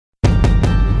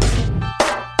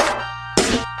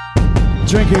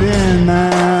Drink it in,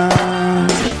 man.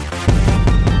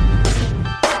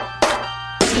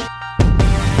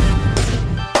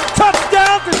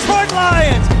 Touchdown, Detroit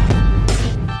Lions!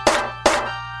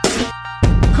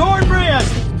 Cornbread!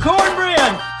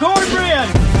 Cornbread! Cornbread!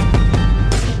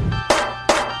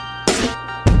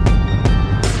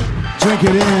 Drink it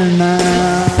in,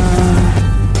 man.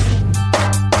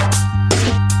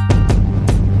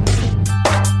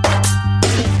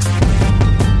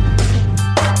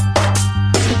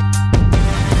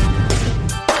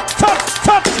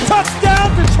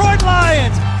 Touchdown, Detroit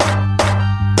Lions!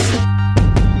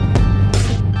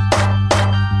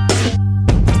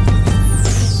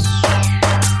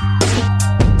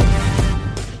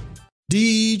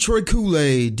 Detroit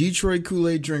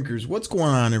Kool-Aid drinkers. What's going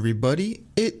on, everybody?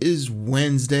 It is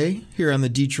Wednesday here on the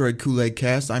Detroit Kool-Aid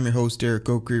Cast. I'm your host, Eric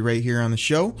Oakrey, right here on the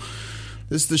show.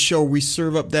 This is the show where we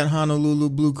serve up that Honolulu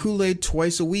Blue Kool-Aid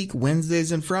twice a week,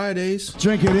 Wednesdays and Fridays.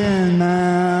 Drink it in,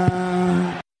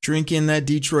 man. Drinking that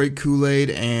Detroit Kool-Aid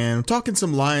and talking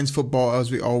some Lions football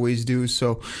as we always do.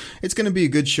 So it's going to be a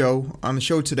good show. On the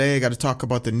show today, I got to talk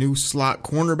about the new slot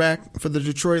cornerback for the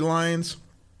Detroit Lions.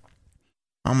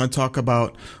 I'm going to talk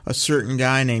about a certain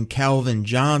guy named Calvin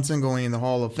Johnson going in the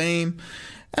Hall of Fame.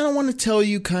 And I want to tell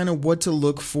you kind of what to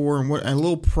look for and what a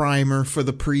little primer for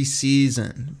the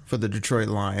preseason for the Detroit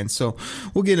Lions. So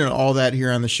we'll get into all that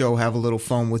here on the show, have a little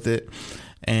fun with it,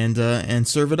 and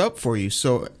serve it up for you.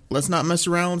 So let's not mess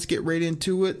around. Let's get right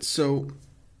into it. So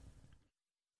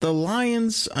the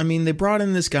Lions, they brought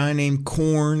in this guy named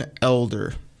Corn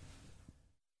Elder.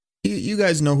 You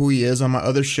guys know who he is on my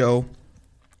other show,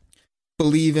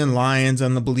 Believe in Lions,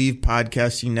 on the Believe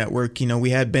Podcasting Network. You know,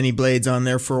 we had Benny Blades on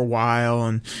there for a while,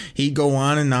 and he'd go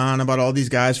on and on about all these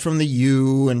guys from the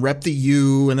U and rep the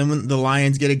U, and then when the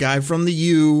Lions get a guy from the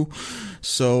U,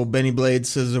 so Benny Blades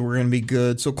says that we're going to be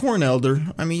good. So Corn Elder,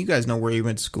 you guys know where he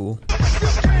went to school.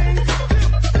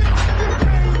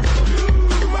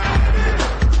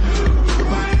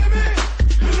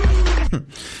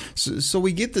 So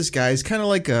we get this guy. He's kind of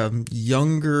like a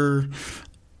younger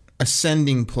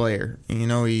ascending player.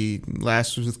 He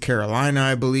last was with Carolina,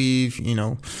 I believe.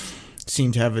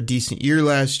 Seemed to have a decent year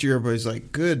last year, but he's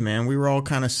like, good, man. We were all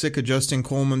kind of sick of Justin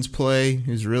Coleman's play. He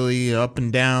was really up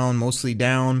and down, mostly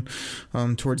down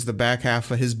towards the back half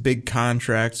of his big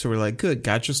contract. So we're like, good,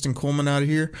 got Justin Coleman out of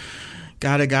here.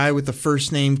 Got a guy with the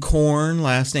first name Corn,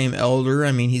 last name Elder.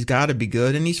 He's got to be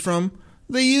good, and he's from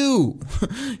the U.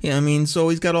 So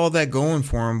he's got all that going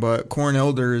for him, but Corn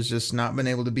Elder has just not been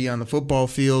able to be on the football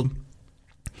field.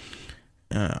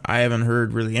 I haven't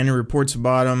heard really any reports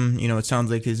about him. It sounds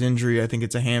like his injury, I think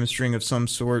it's a hamstring of some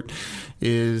sort,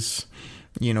 is,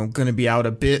 going to be out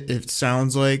a bit, it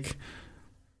sounds like.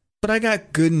 But I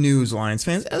got good news, Lions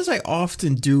fans, as I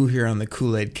often do here on the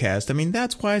Kool-Aid Cast.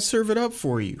 That's why I serve it up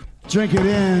for you. Drink it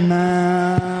in,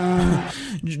 man.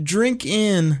 Drink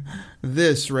in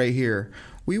this right here.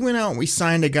 We went out and we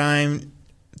signed a guy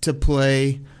to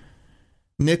play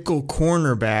nickel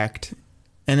cornerback,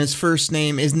 and his first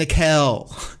name is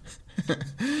Nickel.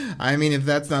 If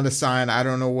that's not a sign, I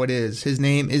don't know what is. His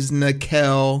name is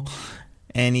Nickel,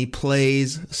 and he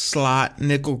plays slot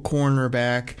nickel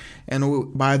cornerback. And oh,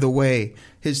 by the way,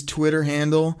 his Twitter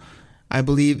handle, I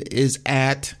believe, is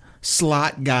at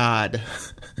SlotGod.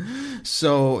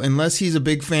 So unless he's a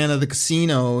big fan of the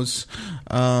casinos,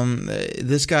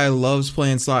 this guy loves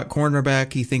playing slot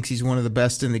cornerback. He thinks he's one of the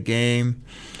best in the game.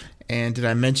 And did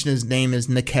I mention his name is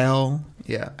Nickel?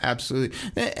 Yeah, absolutely.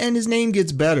 And his name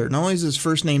gets better. Not only is his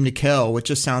first name Nickel, which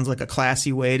just sounds like a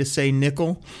classy way to say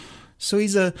nickel. So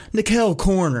he's a Nickel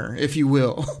corner, if you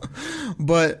will.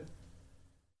 But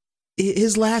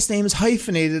his last name is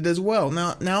hyphenated as well.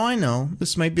 Now I know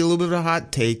this might be a little bit of a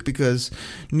hot take, because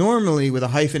normally with a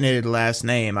hyphenated last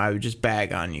name, I would just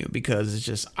bag on you because it's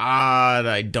just odd.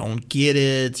 I don't get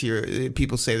it.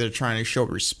 People say they're trying to show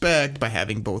respect by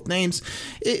having both names.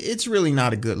 It's really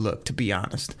not a good look, to be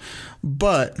honest.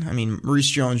 But, Maurice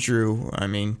Jones-Drew,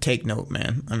 take note,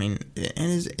 man. And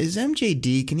is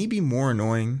MJD, can he be more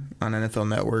annoying on NFL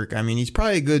Network? He's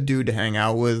probably a good dude to hang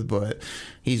out with, but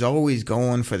he's always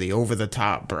going for the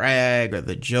over-the-top brag or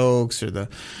the jokes or the,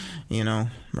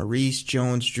 Maurice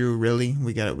Jones-Drew, really?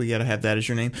 We gotta have that as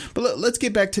your name. But let's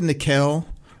get back to Nickel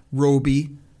Roby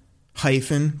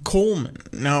Coleman.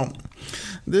 Now,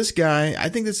 this guy, I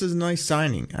think this is a nice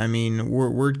signing. I mean,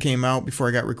 word came out before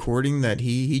I got recording that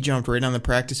he jumped right on the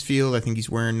practice field. I think he's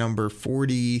wearing number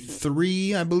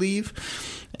 43, I believe.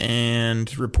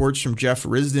 And reports from Jeff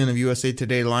Risdon of USA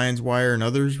Today, Lions Wire, and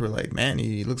others were like, man,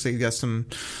 he looks like he got some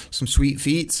sweet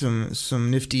feet,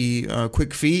 some nifty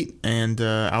quick feet, and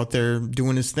out there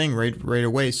doing his thing right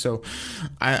away. So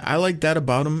I like that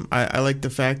about him. I like the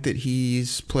fact that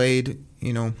he's played,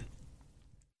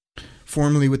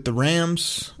 formerly with the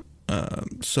Rams,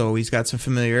 so he's got some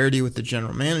familiarity with the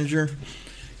general manager.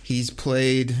 He's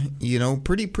played,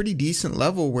 pretty decent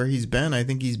level where he's been. I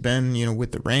think he's been,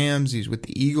 with the Rams. He's with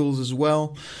the Eagles as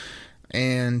well.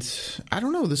 And I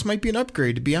don't know, this might be an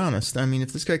upgrade, to be honest. I mean,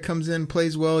 if this guy comes in,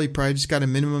 plays well, he probably just got a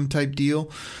minimum type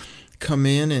deal. Come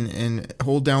in and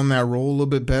hold down that role a little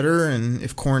bit better. And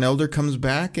if Corn Elder comes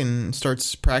back and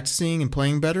starts practicing and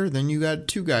playing better, then you got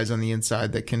two guys on the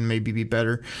inside that can maybe be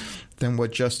better than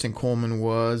what Justin Coleman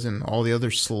was and all the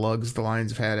other slugs the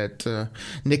Lions have had at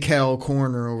nickel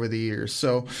corner over the years.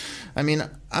 So, I mean,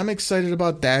 I'm excited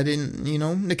about that. And,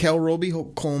 Nickel Roby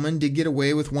Coleman did get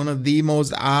away with one of the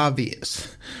most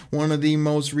obvious, one of the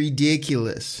most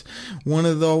ridiculous, one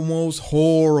of the most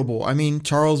horrible, I mean,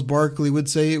 Charles Barkley would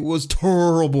say it was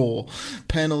terrible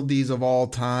penalties of all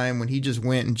time when he just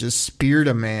went and just speared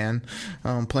a man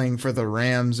playing for the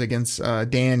Rams against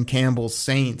Dan Campbell's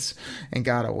Saints and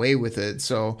got away with it.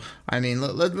 So, I mean,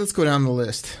 let's go down the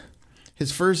list.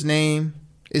 His first name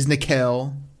is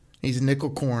Nickel. He's a nickel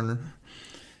corner.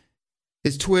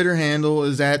 His Twitter handle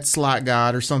is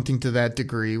 @SlotGod or something to that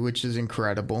degree, which is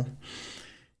incredible.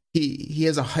 He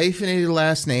has a hyphenated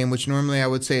last name, which normally I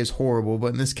would say is horrible,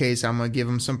 but in this case I'm going to give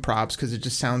him some props because it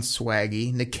just sounds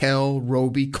swaggy. Nickel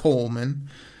Roby Coleman.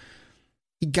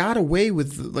 He got away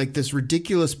with like this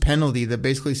ridiculous penalty that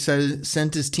basically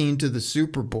sent his team to the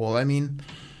Super Bowl. I mean,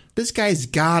 this guy's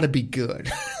got to be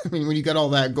good. I mean, when you got all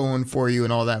that going for you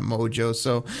and all that mojo.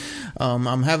 So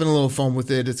I'm having a little fun with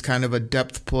it. It's kind of a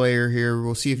depth player here.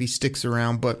 We'll see if he sticks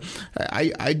around. But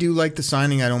I do like the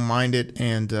signing. I don't mind it.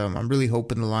 And I'm really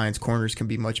hoping the Lions corners can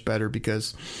be much better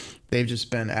because they've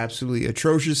just been absolutely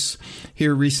atrocious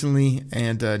here recently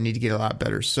and need to get a lot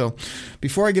better. So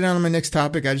before I get on to my next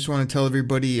topic, I just want to tell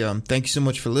everybody thank you so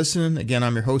much for listening. Again,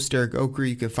 I'm your host, Derek Okrie.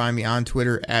 You can find me on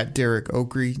Twitter @Derek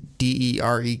Okrie,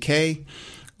 DEREK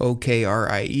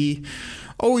OKRIE.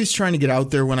 Always trying to get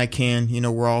out there when I can.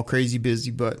 We're all crazy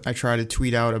busy, but I try to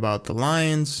tweet out about the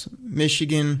Lions,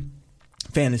 Michigan,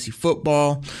 fantasy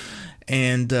football,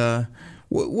 and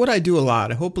what I do a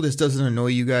lot. I hope this doesn't annoy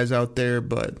you guys out there,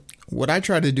 but what I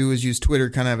try to do is use Twitter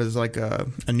kind of as like a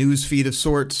news feed of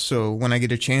sorts. So when I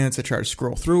get a chance, I try to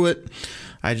scroll through it.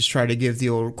 I just try to give the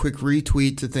old quick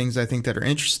retweet to things I think that are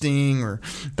interesting or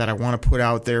that I want to put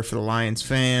out there for the Lions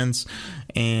fans.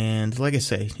 And like I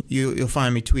say, you'll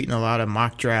find me tweeting a lot of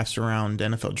mock drafts around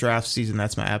NFL draft season.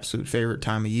 That's my absolute favorite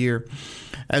time of year,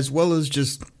 as well as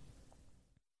just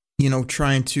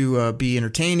trying to be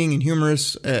entertaining and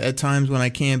humorous at times when I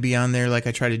can be on there like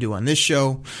I try to do on this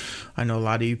show. I know a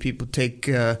lot of you people take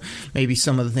maybe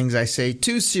some of the things I say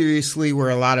too seriously, where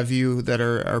a lot of you that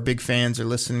are big fans or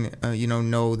listening,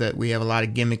 know that we have a lot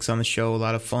of gimmicks on the show, a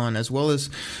lot of fun, as well as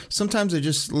sometimes I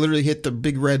just literally hit the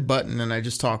big red button and I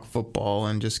just talk football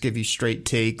and just give you straight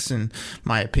takes and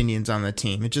my opinions on the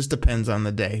team. It just depends on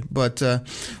the day. But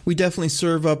we definitely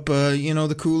serve up,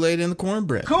 the Kool-Aid and the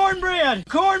cornbread.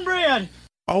 Cornbread!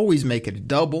 Always make it a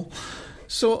double.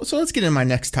 So let's get into my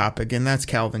next topic, and that's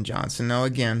Calvin Johnson. Now,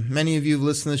 again, many of you have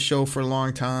listened to the show for a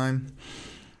long time.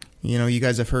 You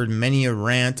guys have heard many a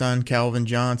rant on Calvin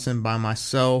Johnson by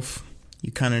myself.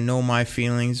 You kind of know my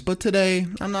feelings, but today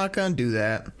I'm not going to do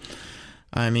that.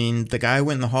 I mean, the guy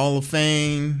went in the Hall of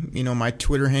Fame. My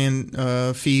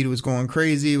Twitter feed was going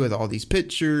crazy with all these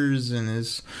pictures and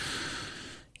his,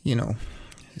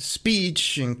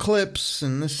 speech and clips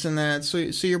and this and that. So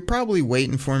you're probably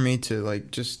waiting for me to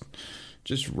like just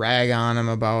rag on him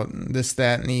about this,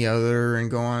 that, and the other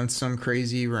and go on some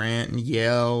crazy rant and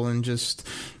yell and just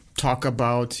talk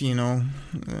about,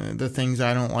 the things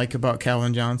I don't like about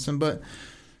Calvin Johnson. But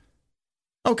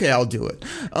okay, I'll do it.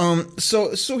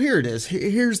 So here it is.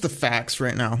 Here's the facts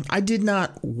right now. I did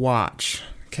not watch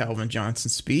Calvin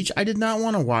Johnson's speech. I did not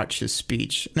want to watch his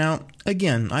speech. Now,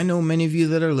 again, I know many of you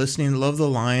that are listening love the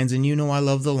Lions, and I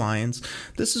love the Lions.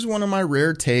 This is one of my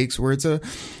rare takes where it's a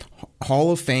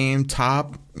Hall of Fame,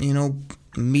 top,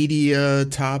 media,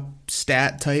 top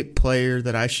stat type player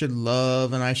that I should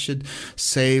love and I should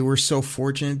say we're so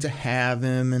fortunate to have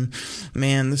him. And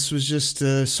man, this was just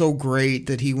so great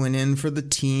that he went in for the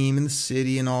team and the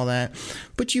city and all that.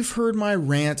 But you've heard my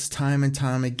rants time and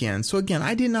time again. So again,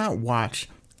 I did not watch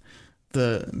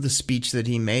the speech that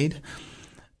he made.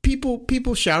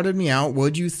 People shouted me out.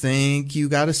 What'd you think? You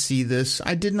got to see this.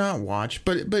 I did not watch,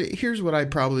 but here's what I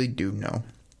probably do know.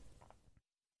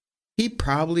 He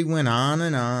probably went on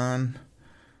and on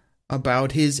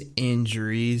about his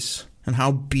injuries and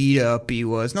how beat up he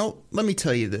was. Now, let me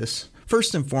tell you this.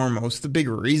 First and foremost, the big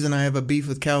reason I have a beef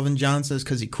with Calvin Johnson is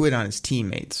because he quit on his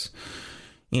teammates.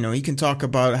 You know, he can talk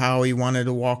about how he wanted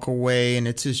to walk away and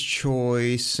it's his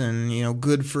choice and, you know,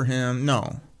 good for him.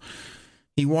 No.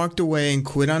 He walked away and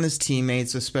quit on his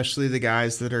teammates, especially the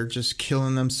guys that are just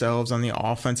killing themselves on the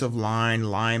offensive line,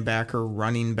 linebacker,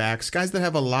 running backs, guys that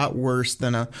have a lot worse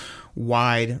than a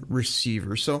wide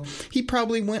receiver. So he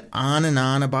probably went on and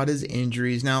on about his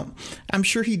injuries. Now, I'm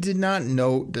sure he did not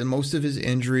note that most of his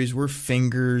injuries were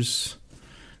fingers,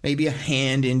 maybe a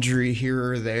hand injury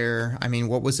here or there. I mean,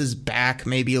 what was his back?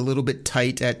 Maybe a little bit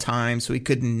tight at times, so he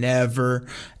could never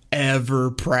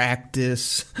ever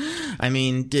practice. I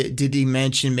mean, did he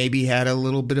mention maybe he had a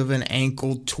little bit of an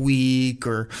ankle tweak,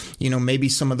 or, you know, maybe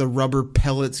some of the rubber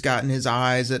pellets got in his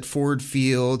eyes at Ford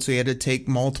Field, so he had to take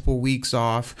multiple weeks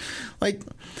off? Like,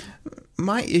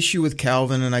 my issue with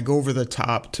Calvin, and I go over the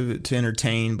top to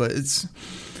entertain, but it's,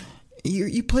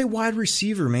 you play wide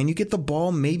receiver, man. You get the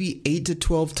ball maybe 8 to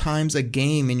 12 times a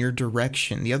game in your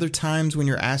direction. The other times when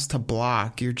you're asked to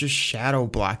block, you're just shadow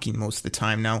blocking most of the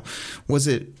time. Now, was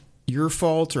it your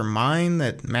fault or mine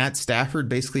that Matt Stafford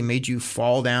basically made you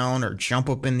fall down or jump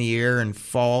up in the air and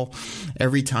fall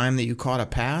every time that you caught a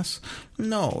pass?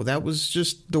 No, that was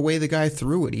just the way the guy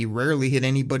threw it. He rarely hit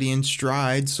anybody in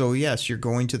stride. So yes, you're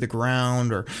going to the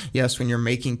ground, or yes, when you're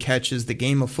making catches, the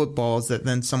game of football is that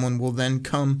then someone will then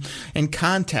come and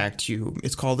contact you.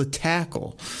 It's called a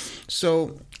tackle.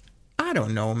 So I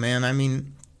don't know, man. I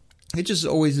mean, it just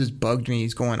always has bugged me.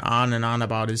 He's going on and on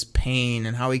about his pain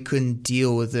and how he couldn't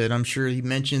deal with it. I'm sure he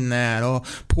mentioned that. Oh,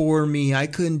 poor me. I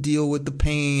couldn't deal with the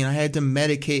pain. I had to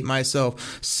medicate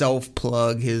myself.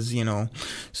 Self-plug his, you know,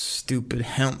 stupid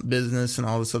hemp business and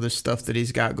all this other stuff that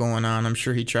he's got going on. I'm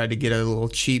sure he tried to get a little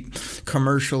cheap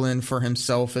commercial in for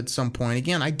himself at some point.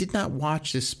 Again, I did not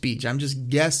watch this speech. I'm just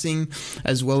guessing,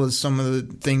 as well as some of the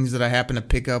things that I happen to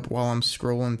pick up while I'm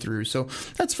scrolling through. So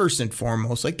that's first and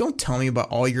foremost. Like, don't tell me about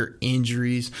all your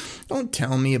injuries. Don't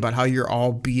tell me about how you're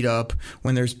all beat up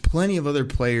when there's plenty of other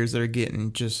players that are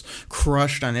getting just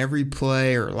crushed on every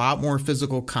play or a lot more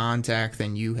physical contact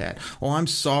than you had. Oh, I'm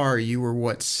sorry, you were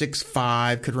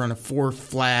 6'5", could run a 4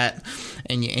 flat,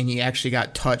 and you actually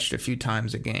got touched a few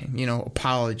times a game. You know,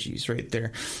 apologies right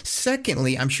there.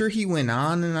 Secondly, I'm sure he went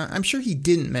on, and I'm sure he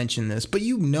didn't mention this, but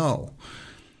you know,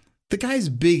 the guy's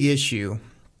big issue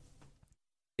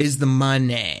is the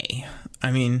money. I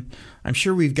mean, I'm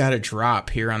sure we've got a drop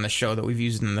here on the show that we've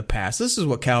used in the past. This is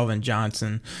what Calvin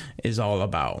Johnson is all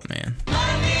about, man.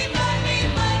 Money, money,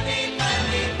 money,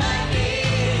 money,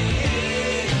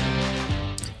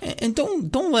 money. And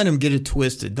don't let him get it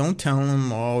twisted. Don't tell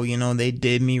him, oh, you know, they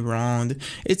did me wrong.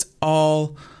 It's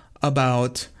all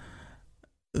about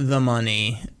the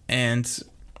money. And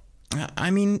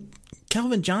I mean,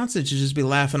 Calvin Johnson should just be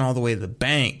laughing all the way to the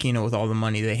bank, you know, with all the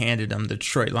money they handed him, the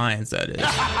Detroit Lions, that is.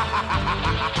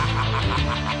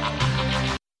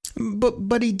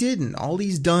 But he didn't. All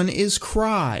he's done is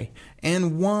cry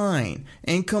and whine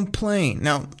and complain.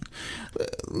 Now,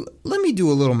 let me do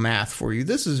a little math for you.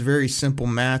 This is very simple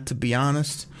math, to be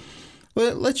honest.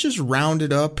 Let's just round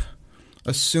it up,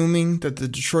 assuming that the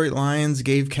Detroit Lions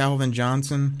gave Calvin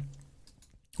Johnson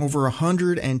over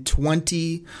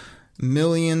 $120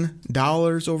 million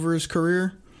over his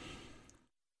career,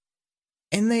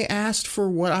 and they asked for,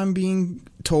 what I'm being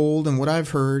told and what I've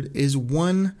heard is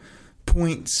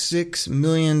 $1.6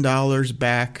 million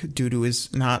back due to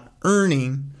his not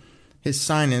earning his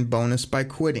sign-in bonus by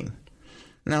quitting.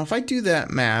 Now, if I do that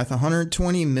math,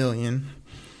 120 million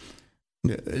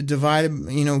divided,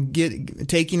 you know,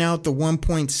 taking out the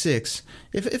 1.6,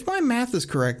 if my math is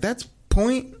correct, that's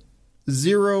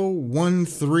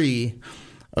 0.013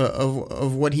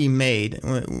 of what he made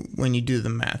when you do the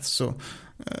math. So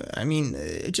I mean,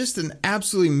 just an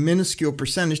absolutely minuscule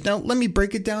percentage. Now, let me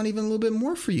break it down even a little bit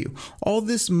more for you. All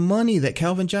this money that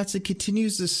Calvin Johnson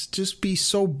continues to just be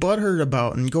so butthurt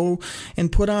about and go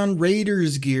and put on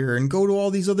Raiders gear and go to all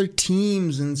these other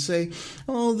teams and say,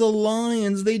 oh, the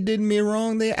Lions, they did me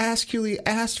wrong. They actually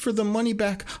asked for the money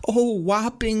back. Oh,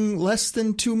 whopping less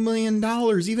than $2 million.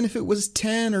 Even if it was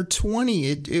 10 or 20,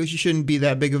 it shouldn't be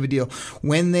that big of a deal.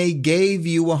 When they gave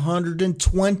you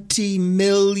 $120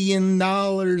 million,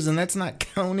 and that's not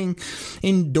counting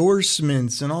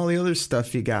endorsements and all the other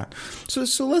stuff you got. So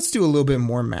let's do a little bit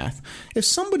more math. If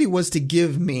somebody was to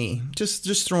give me,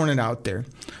 just throwing it out there,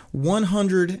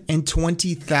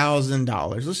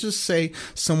 $120,000, let's just say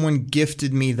someone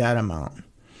gifted me that amount.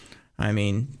 I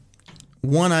mean,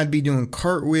 one, I'd be doing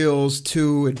cartwheels.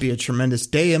 Two, it'd be a tremendous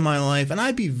day in my life, and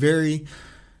I'd be very,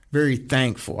 very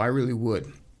thankful. I really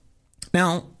would.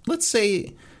 Now, let's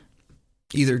say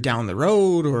either down the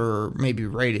road or maybe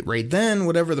right then,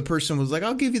 whatever, the person was like,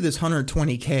 I'll give you this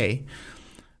 $120K,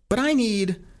 but I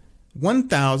need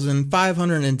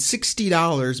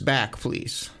 $1,560 back,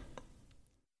 please.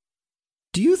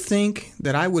 Do you think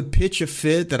that I would pitch a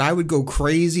fit, that I would go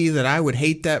crazy, that I would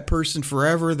hate that person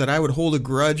forever, that I would hold a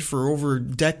grudge for over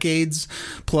decades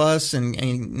plus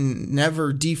and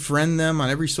never defriend them on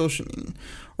every social media?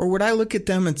 Or would I look at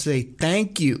them and say,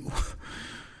 thank you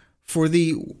for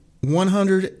the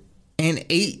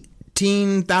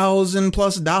 $118,000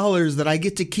 plus that I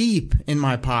get to keep in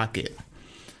my pocket?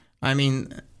 I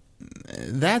mean,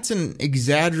 that's an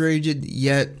exaggerated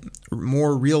yet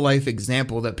more real life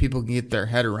example that people can get their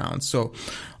head around. So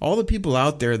all the people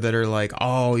out there that are like,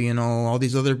 oh, you know, all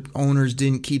these other owners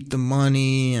didn't keep the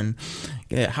money and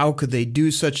how could they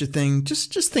do such a thing?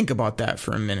 Just think about that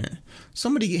for a minute.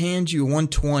 Somebody hands you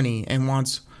 $120 and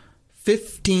wants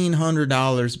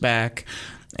 $1,500 back,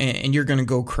 and you're going to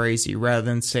go crazy rather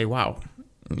than say, wow,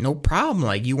 no problem.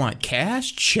 Like, you want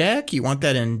cash, check, you want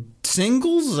that in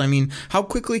singles? I mean, how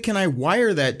quickly can I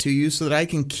wire that to you so that I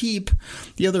can keep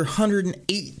the other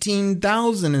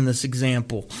 $118,000 in this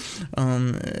example?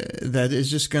 That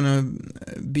is just going to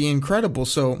be incredible.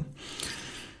 So,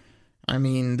 I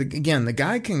mean, the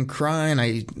guy can cry,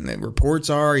 and reports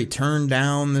are he turned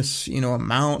down this,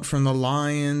 amount from the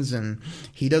Lions, and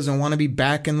he doesn't want to be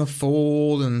back in the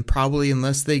fold, and probably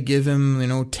unless they give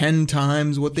him, 10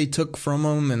 times what they took from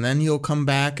him, and then he'll come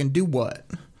back and do what?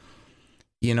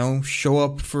 Show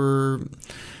up for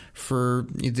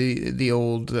the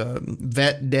old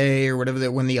vet day or whatever,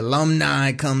 that when the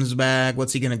alumni comes back,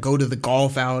 what's he going to go to the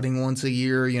golf outing once a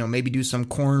year, maybe do some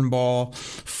cornball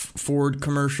Ford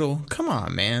commercial? Come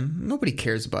on, man. Nobody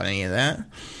cares about any of that.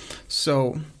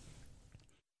 So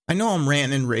I know I'm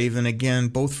ranting and raving again,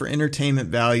 both for entertainment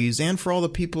values and for all the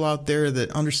people out there that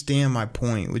understand my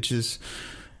point, which is,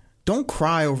 don't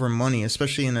cry over money,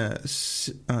 especially in a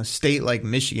state like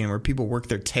Michigan where people work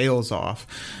their tails off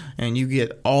and you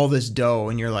get all this dough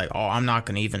and you're like, oh, I'm not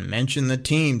going to even mention the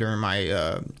team during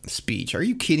my speech. Are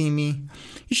you kidding me?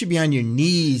 You should be on your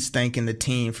knees thanking the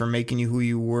team for making you who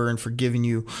you were and for giving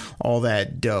you all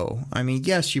that dough. I mean,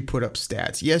 yes, you put up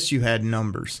stats. Yes, you had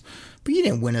numbers. But you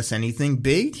didn't win us anything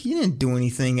big. You didn't do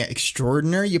anything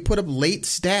extraordinary. You put up late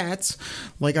stats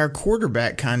like our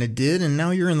quarterback kind of did, and now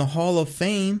you're in the Hall of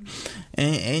Fame,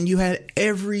 and you had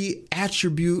every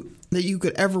attribute that you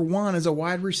could ever want as a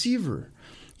wide receiver.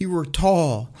 You were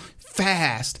tall,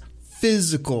 fast,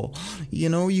 physical.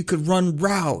 You could run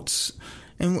routes.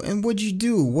 And what'd you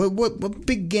do? What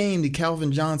big game did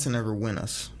Calvin Johnson ever win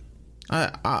us?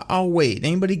 I'll wait.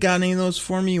 Anybody got any of those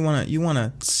for me? You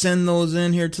wanna send those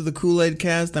in here to the Kool-Aid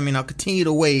Cast? I mean, I'll continue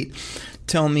to wait.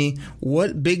 Tell me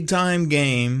what big time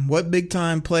game, what big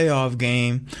time playoff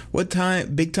game,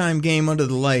 big time game under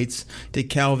the lights did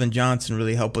Calvin Johnson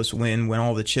really help us win when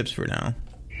all the chips were down?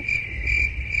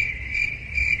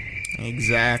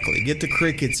 Exactly. Get the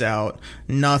crickets out.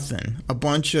 Nothing. A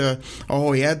bunch of,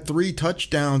 he had 3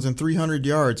 touchdowns and 300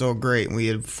 yards. Oh, great. We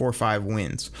had 4 or 5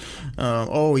 wins.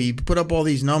 He put up all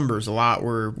these numbers a lot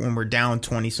when we're down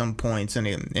 20-some points in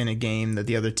a game that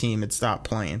the other team had stopped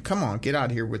playing. Come on, get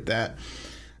out of here with that.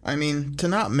 I mean, to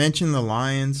not mention the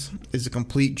Lions is a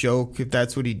complete joke if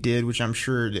that's what he did, which I'm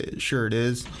sure it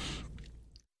is.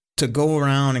 To go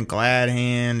around and glad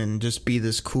hand and just be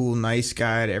this cool, nice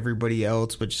guy to everybody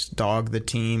else, but just dog the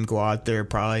team, go out there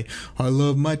probably, I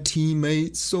love my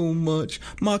teammates so much,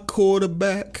 my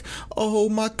quarterback,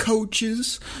 my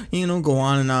coaches, go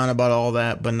on and on about all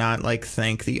that, but not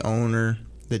thank the owner,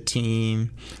 the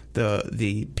team,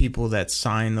 the people that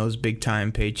sign those big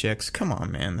time paychecks. Come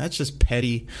on, man, that's just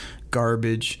petty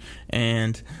garbage.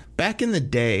 And back in the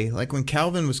day, like when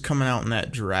Calvin was coming out in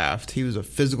that draft, he was a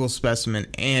physical specimen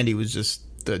and he was just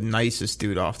the nicest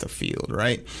dude off the field,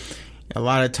 right? A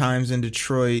lot of times in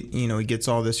Detroit, he gets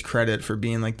all this credit for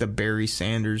being like the Barry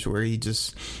Sanders, where he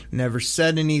just never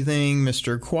said anything,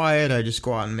 Mr. Quiet, I just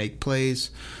go out and make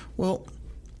plays. Well,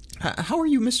 how are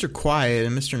you Mr. Quiet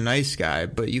and Mr. Nice Guy,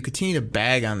 but you continue to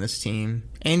bag on this team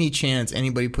any chance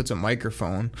anybody puts a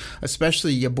microphone,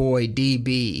 especially your boy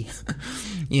DB?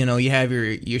 You have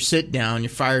your sit down,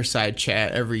 your fireside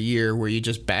chat every year where you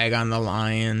just bag on the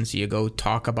Lions. You go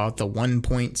talk about the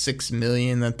 $1.6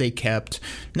 million that they kept,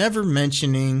 never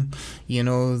mentioning,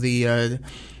 the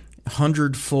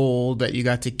 100-fold that you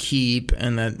got to keep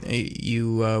and that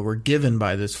you were given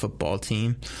by this football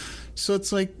team. So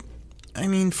it's like,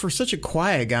 for such a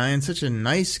quiet guy and such a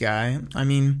nice guy,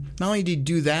 not only did he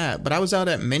do that, but I was out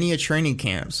at many training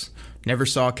camps. Never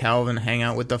saw Calvin hang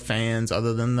out with the fans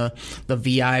other than the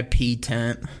VIP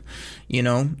tent.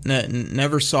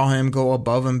 Never saw him go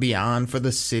above and beyond for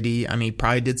the city. He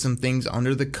probably did some things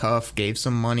under the cuff, gave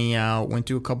some money out, went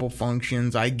to a couple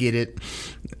functions. I get it.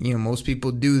 Most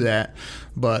people do that.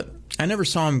 But I never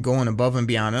saw him going above and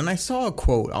beyond. And I saw a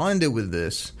quote. I'll end it with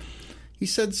this. He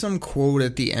said some quote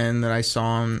at the end that I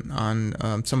saw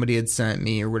on somebody had sent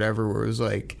me or whatever, where it was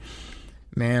like,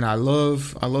 man, I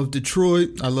love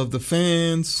Detroit. I love the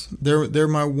fans. They're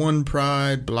my one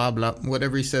pride, blah, blah,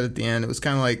 whatever he said at the end. It was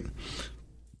kind of like,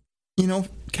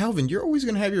 Calvin, you're always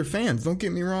going to have your fans. Don't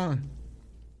get me wrong.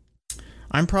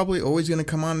 I'm probably always going to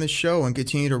come on this show and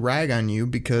continue to rag on you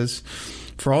because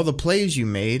for all the plays you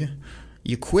made,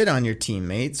 you quit on your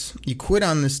teammates. You quit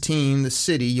on this team, the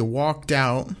city. You walked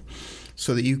out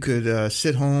so that you could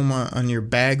sit home on your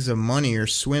bags of money or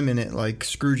swim in it like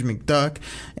Scrooge McDuck.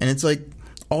 And it's like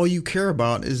all you care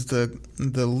about is the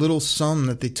little sum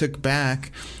that they took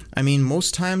back.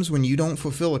 Most times when you don't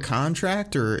fulfill a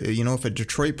contract or, if a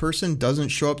Detroit person doesn't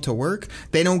show up to work,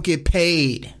 they don't get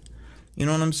paid. You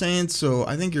know what I'm saying? So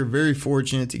I think you're very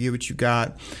fortunate to get what you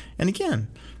got. And again,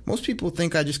 most people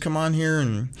think I just come on here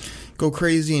and go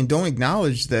crazy and don't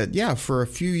acknowledge that, yeah, for a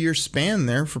few years span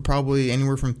there, for probably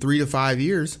anywhere from 3 to 5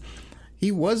 years,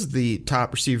 he was the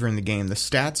top receiver in the game. The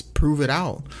stats prove it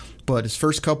out. But his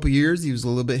first couple years, he was a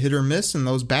little bit hit or miss in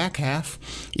those back half.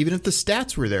 Even if the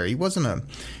stats were there, he wasn't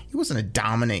a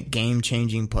dominant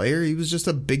game-changing player. He was just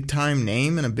a big-time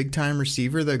name and a big-time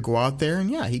receiver that go out there and,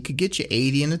 yeah, he could get you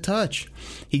 80 and a touch.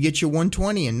 He'd get you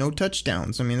 120 and no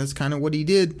touchdowns. That's kind of what he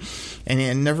did. And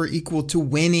it never equaled to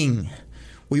winning.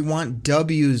 We want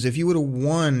W's. If you would have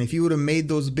won, if you would have made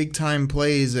those big-time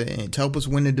plays to help us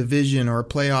win a division or a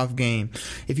playoff game,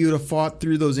 if you would have fought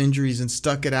through those injuries and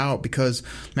stuck it out because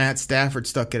Matt Stafford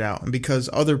stuck it out and because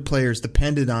other players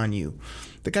depended on you,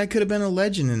 the guy could have been a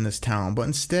legend in this town. But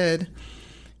instead,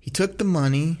 he took the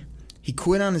money, he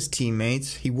quit on his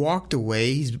teammates, he walked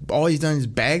away. All he's done is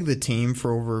bag the team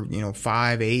for over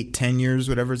 5, 8, 10 years,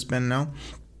 whatever it's been now.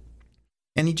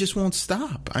 And he just won't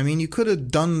stop. You could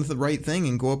have done the right thing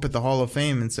and go up at the Hall of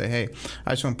Fame and say, hey,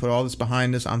 I just want to put all this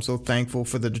behind us. I'm so thankful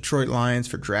for the Detroit Lions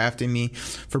for drafting me,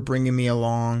 for bringing me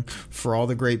along, for all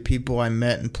the great people I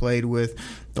met and played with.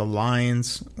 The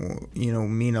Lions,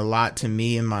 mean a lot to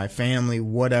me and my family,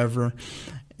 whatever.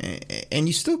 And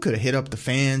you still could have hit up the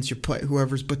fans,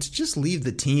 whoever's, but to just leave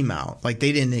the team out like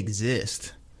they didn't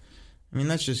exist.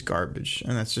 That's just garbage.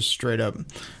 And that's just straight up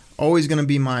always going to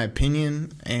be my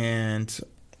opinion. And,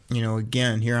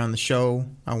 again, here on the show,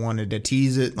 I wanted to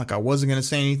tease it like I wasn't going to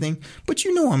say anything. But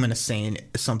I'm going to say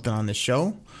something on this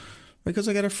show because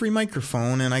I got a free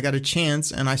microphone and I got a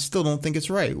chance. And I still don't think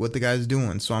it's right what the guy's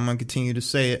doing. So I'm going to continue to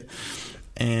say it.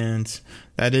 And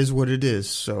that is what it is.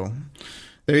 So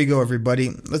there you go, everybody.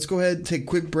 Let's go ahead and take a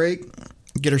quick break.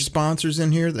 Get our sponsors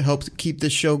in here that help keep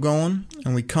this show going.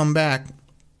 And we come back.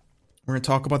 We're going to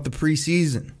talk about the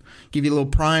preseason. Give you a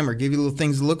little primer, give you little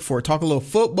things to look for, talk a little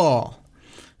football,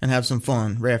 and have some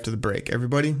fun right after the break.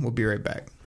 Everybody, we'll be right back.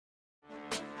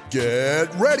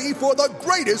 Get ready for the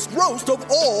greatest roast of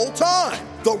all time,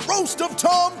 the Roast of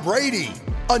Tom Brady,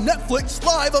 a Netflix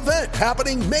live event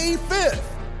happening May 5th.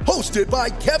 Hosted by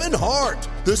Kevin Hart,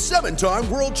 the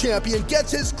 7-time world champion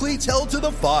gets his cleats held to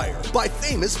the fire by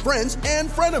famous friends and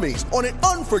frenemies on an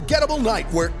unforgettable night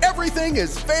where everything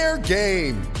is fair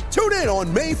game. Tune in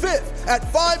on May 5th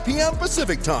at 5 p.m.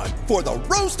 Pacific time for the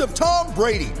Roast of Tom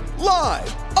Brady,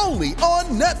 live only on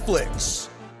Netflix.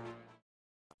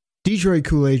 Detroit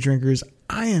Kool-Aid drinkers,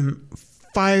 I am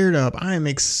fired up. I am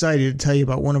excited to tell you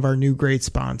about one of our new great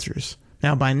sponsors.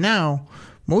 Now, by now,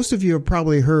 most of you have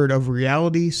probably heard of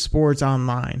Reality Sports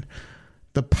Online,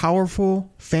 the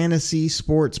powerful fantasy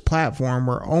sports platform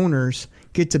where owners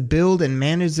get to build and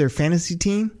manage their fantasy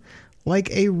team like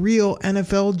a real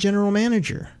NFL general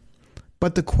manager.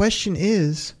 But the question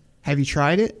is, have you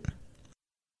tried it?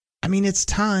 I mean, it's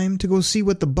time to go see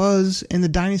what the buzz in the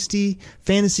Dynasty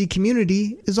fantasy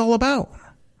community is all about.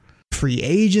 Free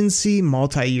agency,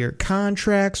 multi-year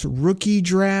contracts, rookie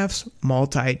drafts,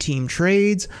 multi-team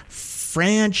trades,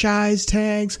 franchise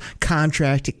tags,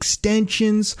 contract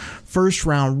extensions,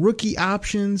 first-round rookie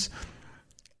options,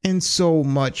 and so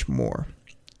much more.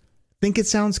 Think it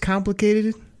sounds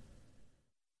complicated?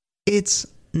 It's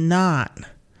not.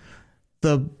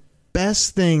 The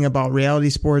best thing about Reality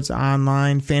Sports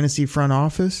Online Fantasy Front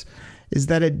Office is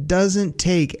that it doesn't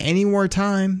take any more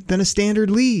time than a standard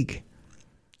league.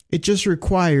 It just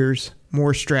requires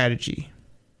more strategy.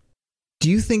 Do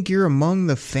you think you're among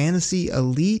the fantasy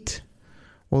elite?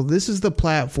 Well, this is the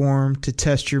platform to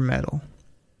test your mettle.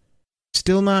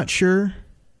 Still not sure?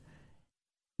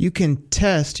 You can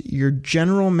test your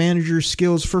general manager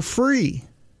skills for free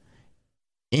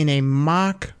in a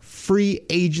mock free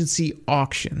agency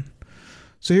auction.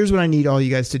 So here's what I need all you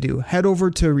guys to do. Head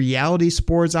over to Reality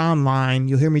Sports Online.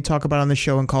 You'll hear me talk about it on the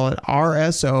show and call it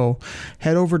RSO.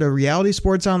 Head over to Reality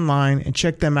Sports Online and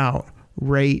check them out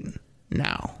right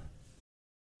now.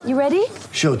 You ready?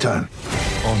 Showtime.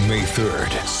 On May 3rd,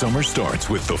 summer starts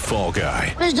with The Fall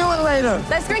Guy. Let's do it later.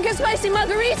 Let's drink a spicy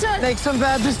margarita. Make some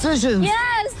bad decisions.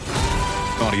 Yes!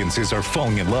 Audiences are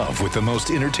falling in love with the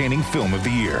most entertaining film of the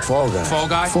year. Fall guy. Fall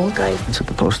Guy. Fall guy. That's what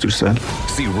the poster said.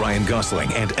 See Ryan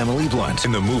Gosling and Emily Blunt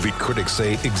in the movie critics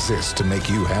say exists to make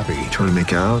you happy. Trying to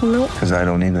make it out? Nope. Because I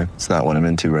don't either. It's not what I'm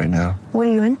into right now. What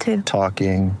are you into?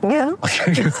 Talking. Yeah.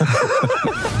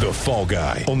 The Fall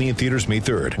Guy. Only in theaters May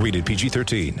 3rd. Rated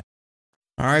PG-13.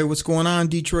 All right, what's going on,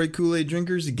 Detroit Kool-Aid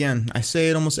drinkers? Again, I say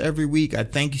it almost every week. I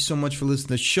thank you so much for listening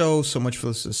to the show, so much for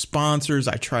listening to sponsors.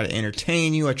 I try to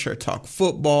entertain you. I try to talk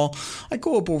football. I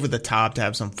go up over the top to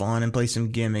have some fun and play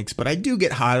some gimmicks, but I do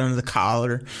get hot under the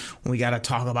collar when we got to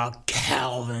talk about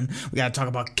Calvin. We got to talk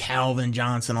about Calvin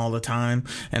Johnson all the time,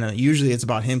 and usually it's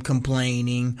about him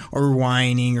complaining or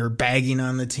whining or bagging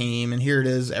on the team, and here it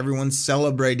is. Everyone's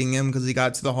celebrating him because he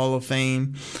got to the Hall of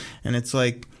Fame, and it's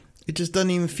like, it just doesn't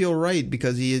even feel right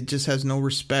because he just has no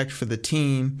respect for the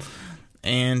team.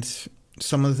 And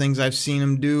some of the things I've seen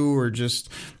him do, or just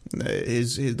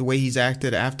the way he's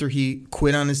acted after he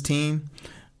quit on his team,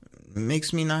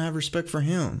 makes me not have respect for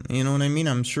him. You know what I mean?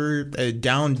 I'm sure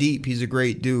down deep he's a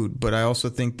great dude, but I also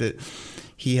think that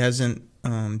he hasn't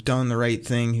done the right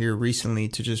thing here recently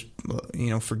to just,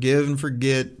 forgive and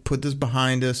forget, put this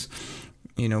behind us,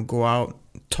 go out,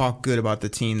 talk good about the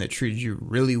team that treated you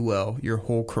really well your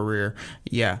whole career.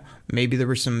 Yeah, maybe there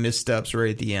were some missteps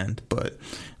right at the end, but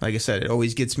like I said, it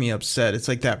always gets me upset. It's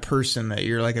like that person that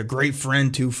you're like a great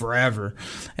friend to forever,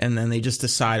 and then they just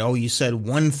decide, you said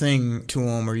one thing to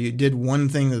them, or you did one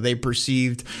thing that they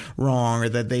perceived wrong, or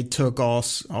that they took all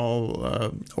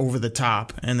over the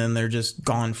top, and then they're just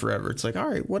gone forever. It's like, all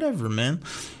right, whatever, man.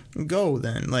 Go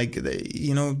then. Like,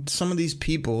 some of these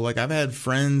people, like, I've had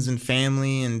friends and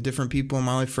family and different people in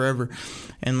my life forever,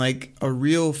 and like a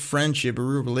real friendship, a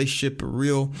real relationship, a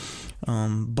real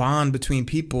bond between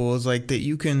people is like that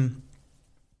you can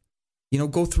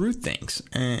go through things,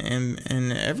 and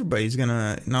everybody's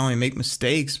gonna not only make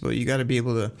mistakes, but you got to be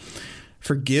able to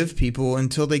forgive people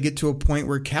until they get to a point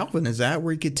where Calvin is at,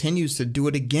 where he continues to do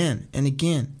it again and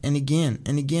again and again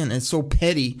and again. And it's so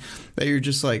petty that you're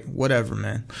just like, whatever,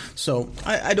 man. So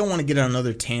I don't want to get on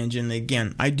another tangent.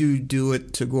 Again, I do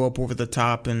it to go up over the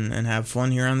top and have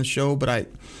fun here on the show, but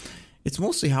it's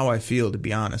mostly how I feel, to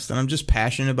be honest. And I'm just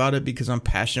passionate about it because I'm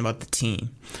passionate about the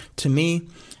team. To me,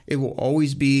 it will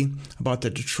always be about the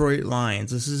Detroit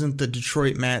Lions. This isn't the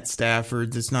Detroit Matt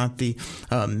Staffords. It's not the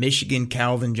Michigan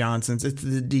Calvin Johnsons. It's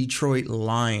the Detroit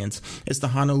Lions. It's the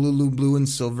Honolulu Blue and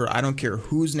Silver. I don't care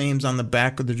whose name's on the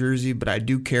back of the jersey, but I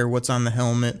do care what's on the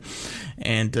helmet.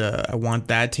 And I want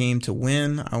that team to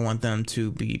win. I want them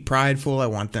to be prideful. I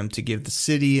want them to give the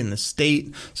city and the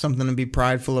state something to be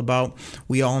prideful about.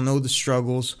 We all know the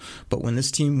struggles, but when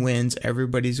this team wins,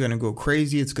 everybody's going to go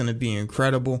crazy. It's going to be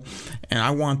incredible. And I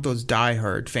want those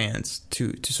diehard fans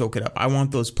to soak it up. I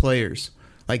want those players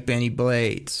like Benny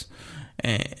Blades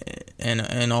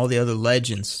and all the other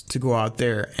legends to go out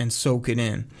there and soak it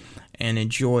in and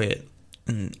enjoy it.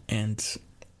 And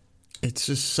it's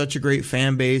just such a great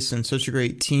fan base and such a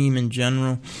great team in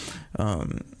general.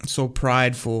 So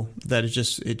prideful that it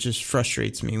just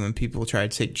frustrates me when people try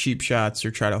to take cheap shots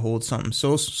or try to hold something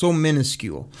so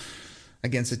minuscule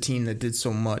against a team that did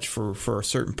so much for a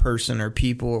certain person or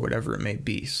people or whatever it may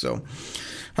be. So,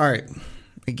 all right.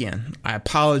 Again, I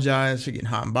apologize for getting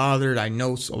hot and bothered. I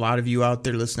know a lot of you out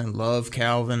there listening love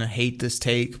Calvin. I hate this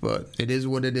take, but it is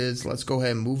what it is. Let's go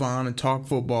ahead and move on and talk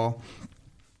football.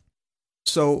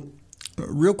 So,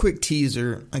 real quick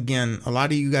teaser. Again, a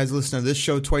lot of you guys listen to this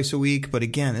show twice a week, but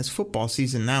again, it's football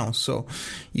season now, so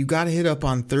you got to hit up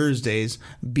on Thursdays,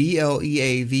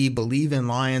 BLEAV, Believe in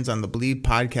Lions, on the Believe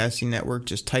Podcasting Network.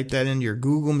 Just type that into your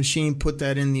Google machine, put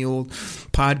that in the old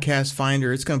podcast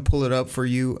finder. It's going to pull it up for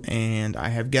you, and I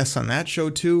have guests on that show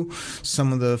too.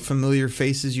 Some of the familiar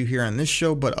faces you hear on this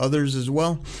show, but others as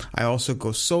well. I also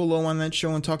go solo on that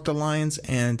show and talk to Lions,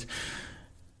 and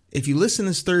if you listen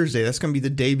this Thursday, that's going to be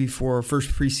the day before our first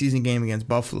preseason game against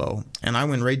Buffalo. And I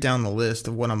went right down the list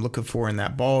of what I'm looking for in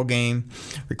that ball game.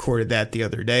 Recorded that the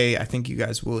other day. I think you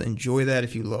guys will enjoy that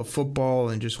if you love football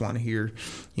and just want to hear,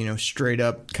 straight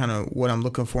up kind of what I'm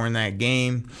looking for in that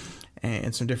game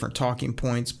and some different talking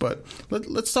points. But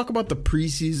let's talk about the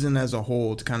preseason as a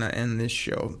whole to kind of end this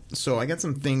show. So I got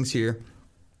some things here.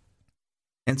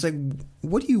 And it's like,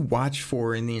 what do you watch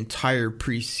for in the entire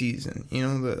preseason?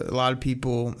 A lot of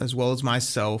people, as well as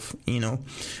myself,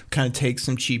 kind of take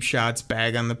some cheap shots,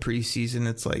 bag on the preseason.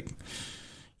 It's like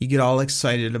you get all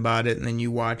excited about it, and then you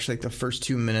watch like the first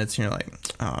 2 minutes, and you're like,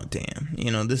 oh,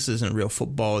 damn, this isn't real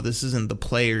football. This isn't the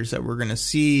players that we're going to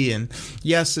see. And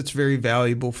yes, it's very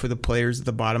valuable for the players at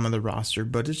the bottom of the roster,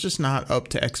 but it's just not up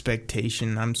to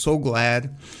expectation. I'm so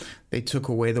glad they took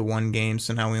away the one game,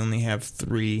 so now we only have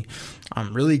 3.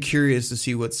 I'm really curious to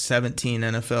see what 17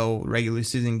 NFL regular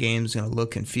season games are going to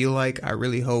look and feel like. I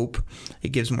really hope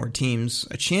it gives more teams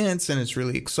a chance, and it's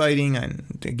really exciting. And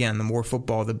again, the more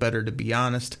football, the better, to be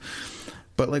honest.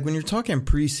 But like when you're talking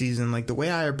preseason, like the way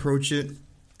I approach it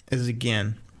is,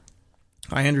 again,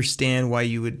 I understand why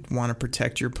you would want to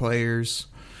protect your players,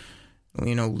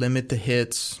 limit the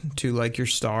hits to like your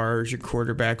stars, your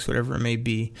quarterbacks, whatever it may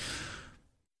be.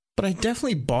 But I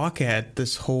definitely balk at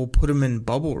this whole put them in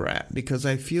bubble wrap, because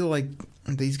I feel like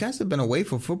these guys have been away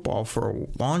from football for a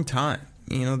long time.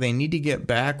 They need to get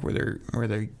back where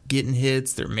they're getting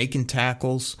hits, they're making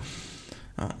tackles.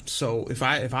 So if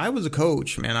I was a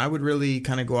coach, man, I would really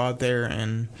kind of go out there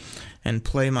and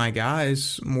play my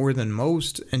guys more than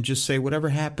most and just say whatever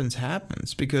happens,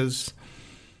 happens. Because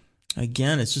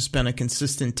again, it's just been a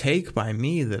consistent take by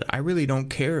me that I really don't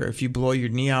care if you blow your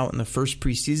knee out in the first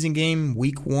preseason game,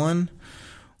 week 1,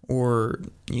 or,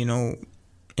 in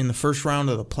the first round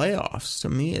of the playoffs. To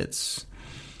me, it's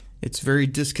very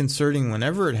disconcerting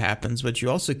whenever it happens, but you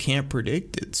also can't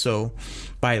predict it. So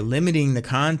by limiting the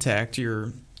contact,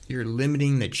 you're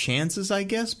limiting the chances, I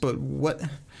guess. But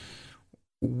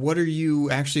what are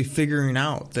you actually figuring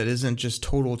out that isn't just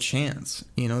total chance?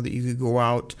 That you could go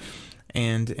out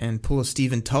and pull a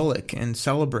Stephen Tulloch and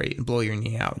celebrate and blow your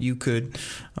knee out. You could,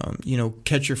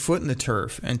 catch your foot in the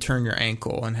turf and turn your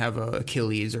ankle and have a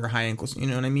Achilles or high ankles. You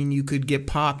know what I mean? You could get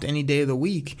popped any day of the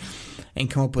week and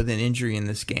come up with an injury in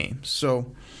this game.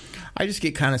 So I just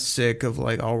get kind of sick of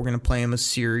like, oh, we're going to play him a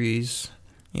series.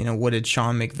 What did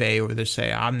Sean McVay over there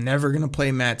say? I'm never going to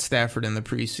play Matt Stafford in the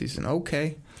preseason.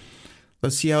 Okay,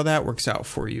 let's see how that works out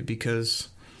for you, because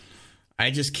I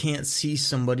just can't see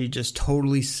somebody just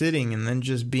totally sitting and then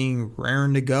just being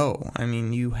raring to go. I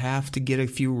mean, you have to get a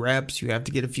few reps. You have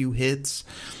to get a few hits.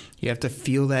 You have to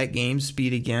feel that game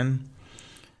speed again,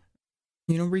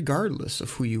 regardless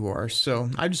of who you are. So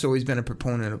I've just always been a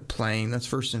proponent of playing. That's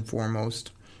first and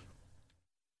foremost.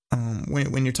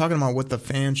 When you're talking about what the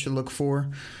fans should look for,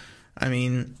 I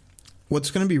mean,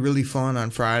 what's going to be really fun on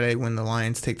Friday when the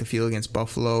Lions take the field against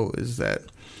Buffalo is that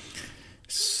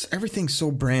everything's so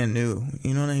brand new.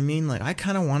 You know what I mean? Like, I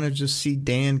kind of want to just see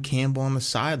Dan Campbell on the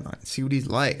sideline, see what he's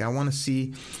like. I want to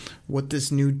see what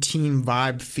this new team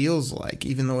vibe feels like,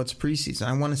 even though it's preseason.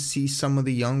 I want to see some of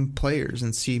the young players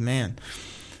and see, man,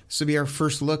 this will be our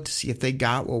first look to see if they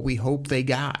got what we hope they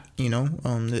got.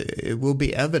 It will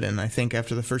be evident, I think,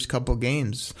 after the first couple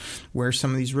games, where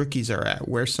some of these rookies are at,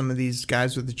 where some of these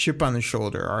guys with the chip on the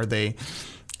shoulder, are they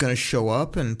going to show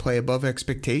up and play above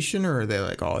expectation, or are they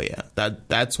like, oh yeah,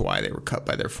 that's why they were cut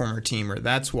by their former team, or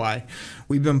that's why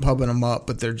we've been pumping them up,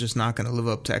 but they're just not going to live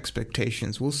up to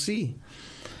expectations. We'll see.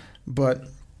 But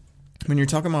when you're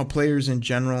talking about players in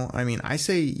general, I mean, I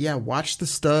say, yeah, watch the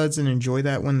studs and enjoy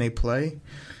that when they play,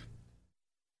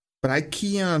 but I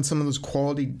key on some of those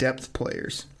quality depth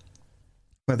players,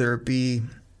 whether it be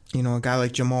a guy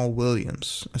like Jamal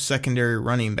Williams, a secondary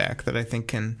running back that I think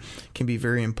can be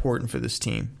very important for this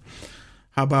team.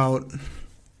 How about,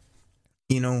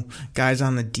 guys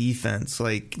on the defense?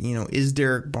 Like, is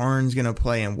Derek Barnes going to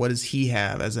play, and what does he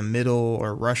have as a middle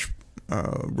or rush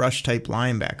type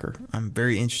linebacker? I'm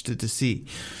very interested to see.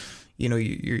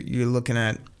 You're looking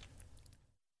at,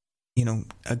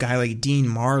 a guy like Dean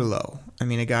Marlowe. I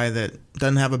mean, a guy that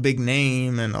doesn't have a big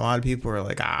name, and a lot of people are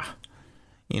like,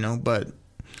 but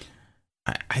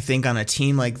I think on a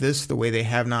team like this, the way they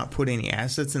have not put any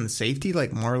assets in the safety,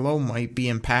 like Marlowe might be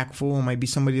impactful, might be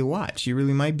somebody to watch. He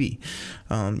really might be.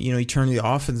 He turned the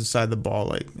offensive side of the ball.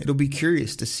 Like, it'll be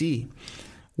curious to see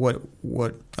what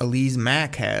Elise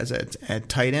Mack has at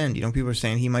tight end. People are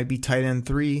saying he might be tight end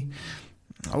 3.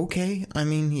 Okay, I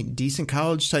mean, decent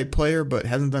college type player, but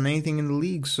hasn't done anything in the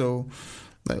league, so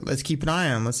let's keep an eye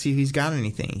on him. Let's see if he's got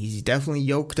anything. He's definitely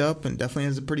yoked up and definitely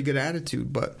has a pretty good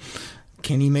attitude, but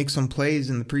can he make some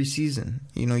plays in the preseason?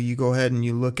 You go ahead and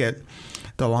you look at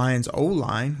the Lions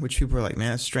O-line, which people are like, man,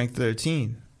 that's the strength of their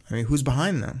team. I mean, who's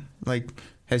behind them? Like,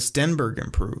 has Stenberg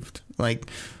improved? Like,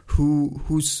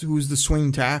 who's the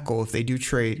swing tackle if they do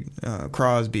trade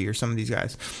Crosby or some of these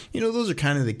guys? Those are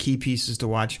kind of the key pieces to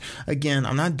watch. Again,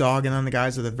 I'm not dogging on the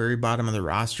guys at the very bottom of the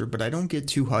roster, but I don't get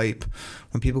too hype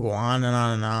when people go on and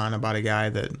on and on about a guy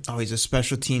that, he's a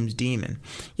special teams demon.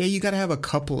 Yeah, you got to have a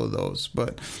couple of those,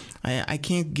 but I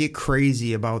can't get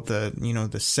crazy about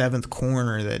the seventh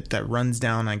corner that runs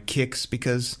down on kicks,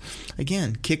 because,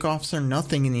 again, kickoffs are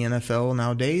nothing in the NFL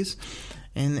nowadays.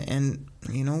 And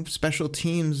special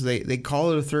teams, they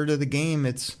call it a third of the game.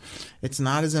 It's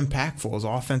not as impactful as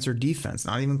offense or defense,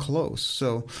 not even close.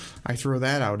 So I throw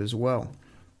that out as well.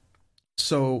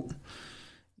 So,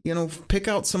 pick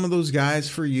out some of those guys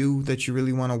for you that you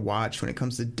really want to watch when it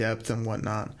comes to depth and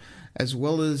whatnot, as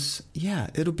well as,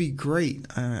 it'll be great.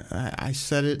 I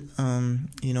said it,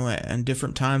 at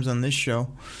different times on this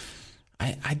show.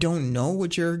 I don't know what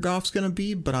Jared Goff's going to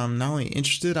be, but I'm not only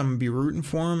interested, I'm going to be rooting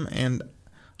for him, and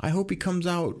I hope he comes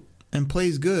out and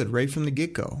plays good right from the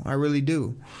get-go. I really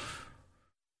do.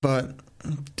 But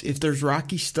if there's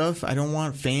rocky stuff, I don't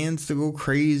want fans to go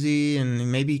crazy,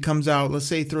 and maybe he comes out, let's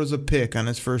say he throws a pick on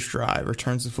his first drive or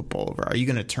turns the football over. Are you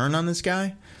going to turn on this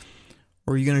guy?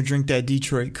 Or are you going to drink that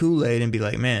Detroit Kool-Aid and be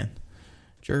like, man,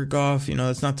 Jared Goff,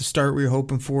 that's not the start we were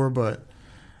hoping for, but,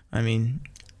 I mean,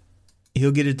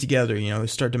 he'll get it together,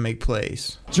 start to make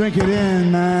plays. Drink it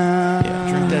in, man. Yeah,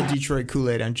 drink that Detroit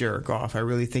Kool-Aid on Jared Goff. I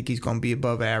really think he's going to be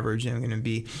above average and going to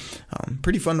be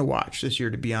pretty fun to watch this year,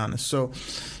 to be honest. So,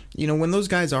 when those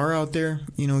guys are out there,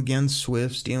 again,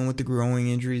 Swift's dealing with the growing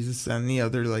injuries, this and the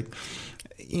other,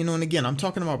 and again, I'm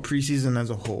talking about preseason as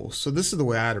a whole. So this is the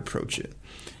way I'd approach it.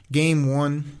 Game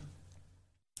 1,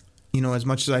 as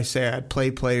much as I say I'd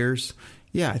play players,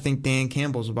 I think Dan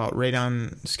Campbell's about right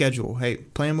on schedule. Hey,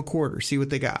 play them a quarter, see what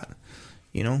they got.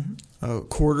 A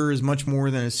quarter is much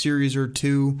more than a series or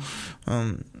two.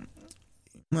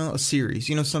 A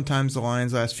series. Sometimes the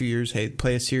Lions last few years, hey,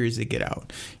 play a series, they get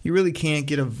out. You really can't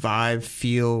get a vibe,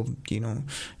 feel, you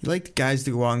like the guys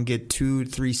to go out and get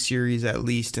 2-3 series at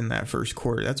least in that first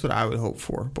quarter. That's what I would hope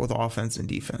for, both offense and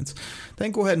defense.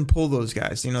 Then go ahead and pull those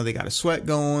guys. They got a sweat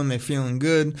going, they're feeling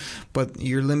good, but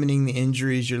you're limiting the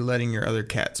injuries, you're letting your other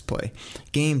cats play.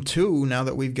 Game 2, now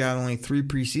that we've got only 3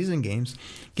 preseason games,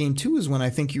 Game 2 is when I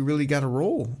think you really got to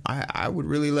roll. I would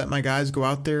really let my guys go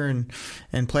out there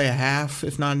and play a half,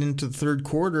 if not into the third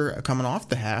quarter, coming off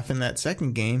the half in that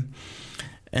second game.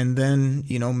 And then,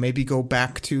 maybe go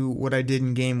back to what I did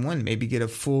in Game 1. Maybe get a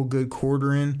full good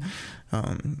quarter in,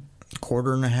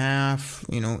 quarter and a half,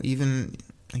 even...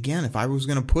 Again, if I was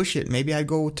going to push it, maybe I'd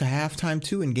go to halftime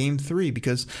too in Game 3,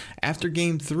 because after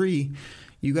Game 3,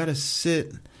 you got to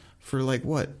sit for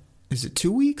what? Is it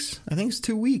 2 weeks? I think it's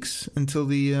 2 weeks until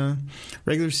the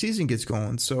regular season gets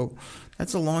going. So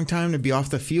that's a long time to be off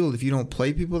the field if you don't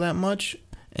play people that much.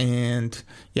 And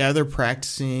they're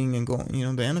practicing and going.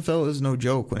 The NFL is no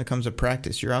joke when it comes to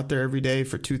practice. You're out there every day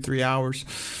for 2-3 hours,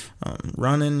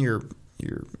 running your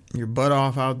butt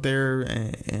off out there,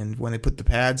 and when they put the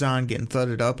pads on, getting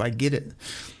thudded up, I get it.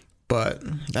 But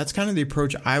that's kind of the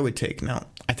approach I would take. Now,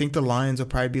 I think the Lions will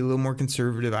probably be a little more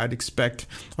conservative. I'd expect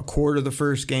a quarter of the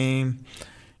first game,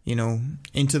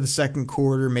 into the second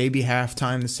quarter, maybe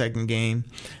halftime the second game,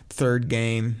 third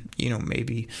game,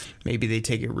 maybe they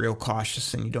take it real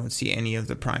cautious and you don't see any of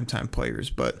the primetime players.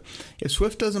 But if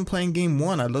Swift doesn't play in Game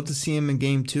 1, I'd love to see him in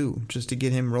Game 2 just to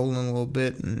get him rolling a little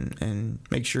bit and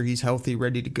make sure he's healthy,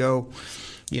 ready to go.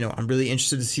 I'm really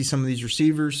interested to see some of these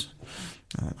receivers.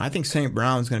 I think St.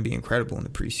 Brown's going to be incredible in the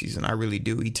preseason. I really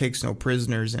do. He takes no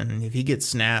prisoners, and if he gets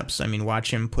snaps,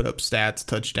 watch him put up stats,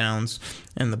 touchdowns,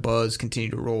 and the buzz continue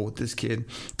to roll with this kid.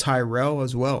 Tyrell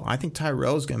as well. I think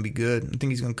Tyrell is going to be good. I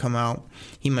think he's going to come out.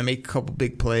 He might make a couple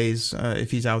big plays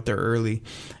if he's out there early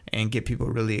and get people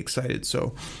really excited.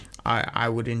 So I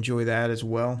would enjoy that as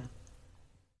well.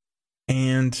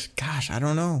 And, gosh, I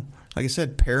don't know. Like I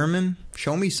said, Perriman,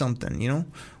 show me something,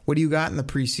 What do you got in the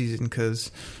preseason? Because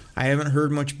I haven't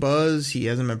heard much buzz. He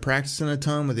hasn't been practicing a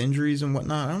ton with injuries and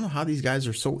whatnot. I don't know how these guys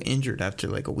are so injured after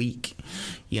like a week.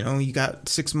 You know, you got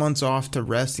 6 months off to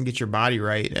rest and get your body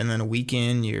right, and then a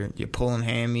weekend you're pulling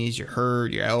hammies, you're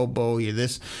hurt, your elbow, you're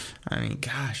this. I mean,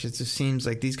 gosh, it just seems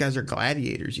like these guys are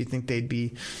gladiators. You think they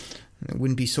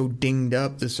wouldn't be so dinged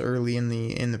up this early in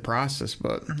the process.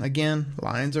 But again,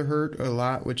 Lions are hurt a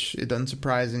lot, which it doesn't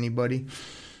surprise anybody.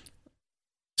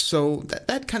 So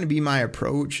that kind of be my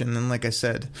approach. And then, like I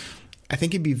said, I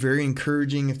think it'd be very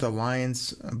encouraging if the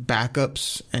Lions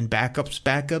backups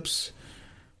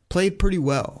played pretty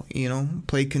well, you know,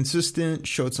 played consistent,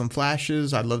 showed some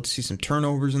flashes. I'd love to see some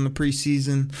turnovers in the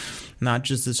preseason, not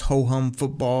just this ho-hum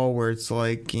football where it's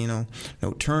like, you know,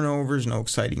 no turnovers, no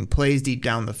exciting plays deep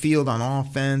down the field on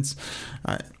offense.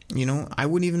 You know, I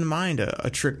wouldn't even mind a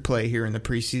trick play here in the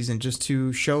preseason just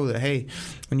to show that, hey,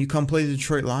 when you come play the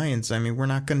Detroit Lions, I mean, we're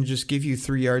not going to just give you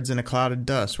 3 yards in a cloud of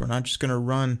dust. We're not just going to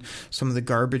run some of the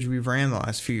garbage we've ran the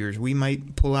last few years. We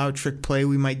might pull out a trick play.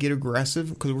 We might get aggressive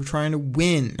because we're trying to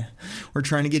win. We're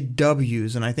trying to get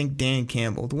W's. And I think Dan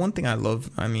Campbell, the one thing I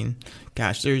love, I mean,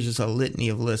 gosh, there's just a litany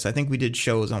of lists. I think we did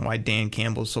shows on why Dan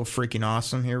Campbell is so freaking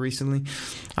awesome here recently.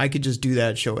 I could just do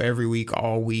that show every week,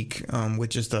 all week,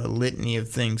 with just a litany of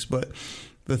things. But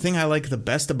the thing I like the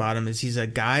best about him is he's a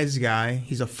guy's guy.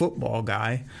 He's a football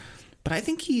guy. But I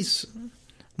think he's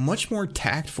much more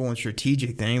tactful and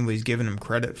strategic than anybody's given him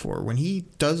credit for. When he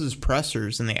does his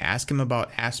pressers and they ask him about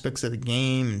aspects of the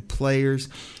game and players,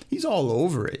 he's all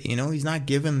over it. You know, he's not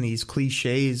giving these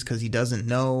cliches because he doesn't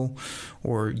know,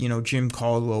 or, you know, Jim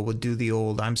Caldwell would do the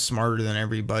old I'm smarter than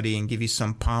everybody and give you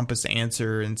some pompous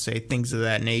answer and say things of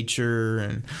that nature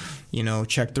and, you know,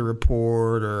 check the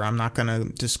report, or I'm not going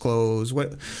to disclose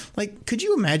what. Like, could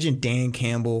you imagine Dan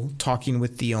Campbell talking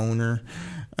with the owner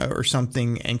or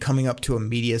something and coming up to a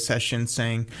media session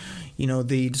saying, you know,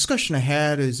 the discussion I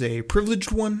had is a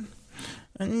privileged one?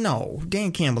 No,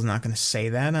 Dan Campbell's not going to say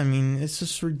that. I mean, it's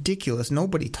just ridiculous.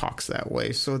 Nobody talks that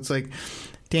way. So it's like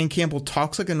Dan Campbell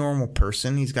talks like a normal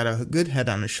person. He's got a good head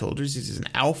on his shoulders. He's an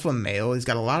alpha male. He's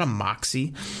got a lot of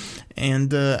moxie.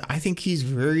 And I think he's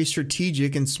very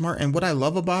strategic and smart. And what I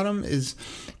love about him is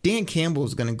Dan Campbell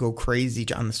is going to go crazy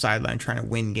on the sideline trying to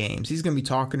win games. He's going to be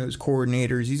talking to his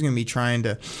coordinators. He's going to be trying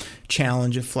to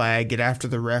challenge a flag, get after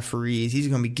the referees. He's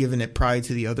going to be giving it pride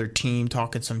to the other team,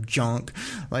 talking some junk.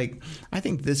 Like, I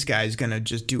think this guy's going to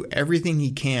just do everything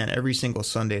he can every single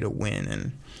Sunday to win.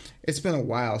 And it's been a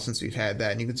while since we've had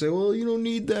that. And you could say, well, you don't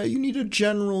need that. You need a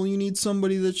general. You need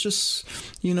somebody that's just,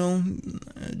 you know,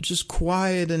 just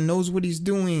quiet and knows what he's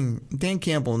doing. Dan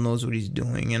Campbell knows what he's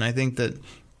doing. And I think that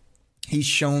he's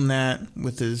shown that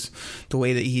with the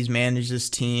way that he's managed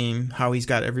this team, how he's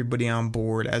got everybody on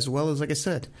board, as well as, like I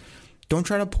said, don't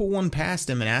try to pull one past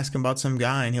him and ask him about some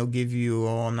guy and he'll give you,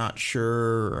 oh, I'm not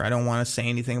sure, or I don't want to say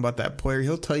anything about that player.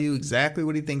 He'll tell you exactly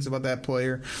what he thinks about that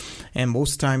player. And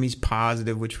most of the time he's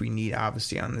positive, which we need,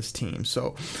 obviously, on this team.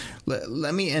 So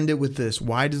let me end it with this.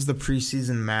 Why does the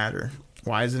preseason matter?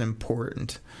 Why is it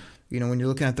important? You know, when you're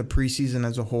looking at the preseason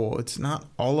as a whole, it's not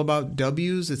all about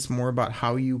W's. It's more about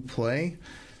how you play.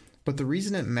 But the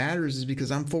reason it matters is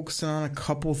because I'm focusing on a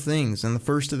couple things. And the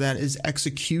first of that is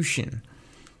execution.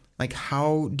 Like,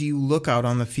 how do you look out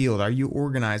on the field? Are you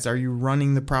organized? Are you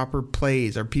running the proper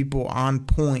plays? Are people on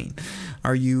point?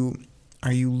 Are you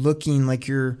looking like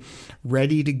you're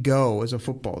ready to go as a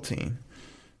football team?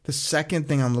 The second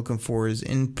thing I'm looking for is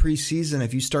in preseason,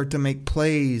 if you start to make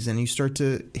plays and you start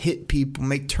to hit people,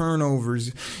 make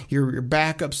turnovers, your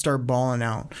backups start balling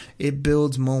out, it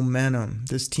builds momentum.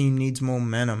 This team needs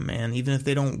momentum, man. Even if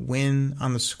they don't win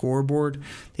on the scoreboard,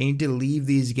 they need to leave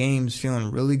these games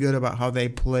feeling really good about how they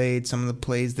played, some of the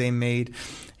plays they made,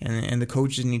 and the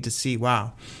coaches need to see,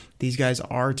 wow, these guys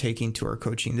are taking to our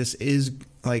coaching. This is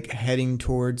like heading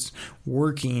towards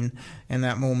working, and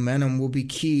that momentum will be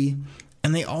key.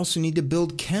 And they also need to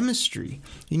build chemistry.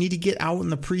 You need to get out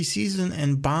in the preseason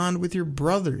and bond with your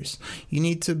brothers. You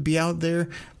need to be out there,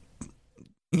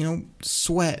 you know,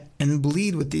 sweat and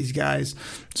bleed with these guys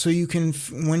so you can,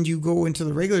 when you go into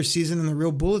the regular season and the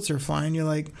real bullets are flying, you're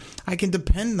like, I can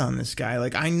depend on this guy.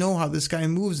 Like, I know how this guy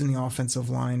moves in the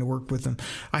offensive line to work with him.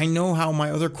 I know how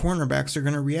my other cornerbacks are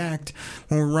going to react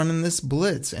when we're running this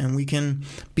blitz. And we can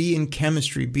be in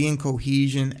chemistry, be in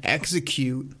cohesion,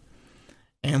 execute.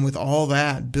 And with all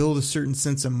that, build a certain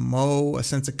sense of a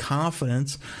sense of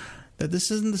confidence that this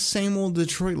isn't the same old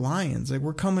Detroit Lions. Like,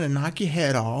 we're coming to knock your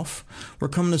head off. We're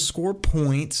coming to score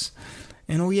points.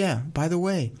 And, oh, yeah, by the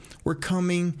way, we're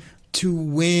coming to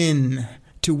win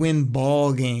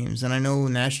ball games. And I know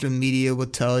national media will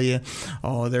tell you,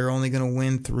 oh, they're only going to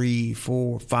win 3,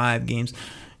 4, 5 games.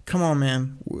 Come on,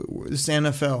 man. It's the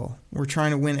NFL. We're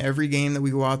trying to win every game that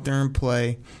we go out there and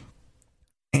play.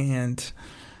 And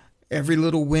every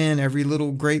little win, every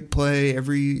little great play,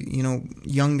 every,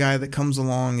 young guy that comes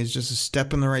along is just a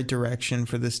step in the right direction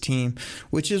for this team,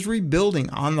 which is rebuilding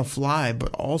on the fly,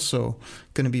 but also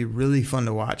going to be really fun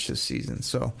to watch this season.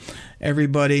 So,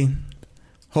 everybody,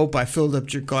 hope I filled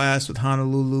up your glass with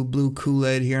Honolulu Blue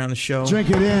Kool-Aid here on the show. Drink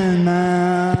it in,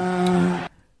 man.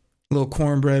 A little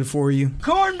cornbread for you.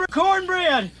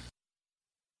 Cornbread.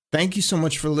 Thank you so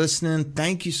much for listening.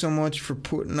 Thank you so much for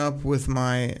putting up with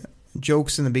my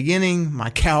jokes in the beginning, my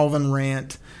Calvin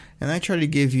rant, and I try to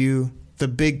give you the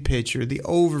big picture, the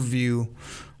overview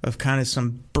of kind of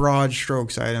some broad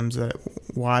strokes items that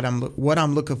what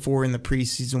I'm looking for in the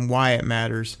preseason, why it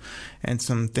matters, and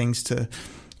some things to,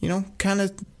 kind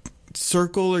of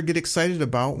circle or get excited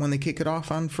about when they kick it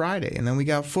off on Friday. And then we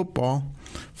got football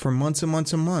for months and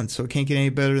months and months, so it can't get any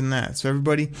better than that. So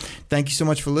everybody, thank you so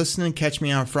much for listening. Catch me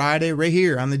on Friday right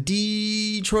here on the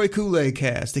Detroit Kool-Aid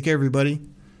Cast. Take care, everybody.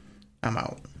 I'm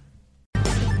out.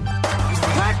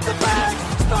 Pack the bag,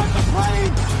 start the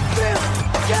plane. This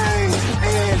game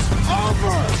is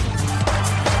over.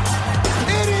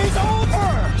 It is over.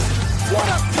 What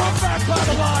a comeback by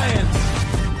the Lions.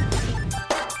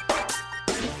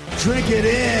 Drink it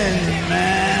in, man.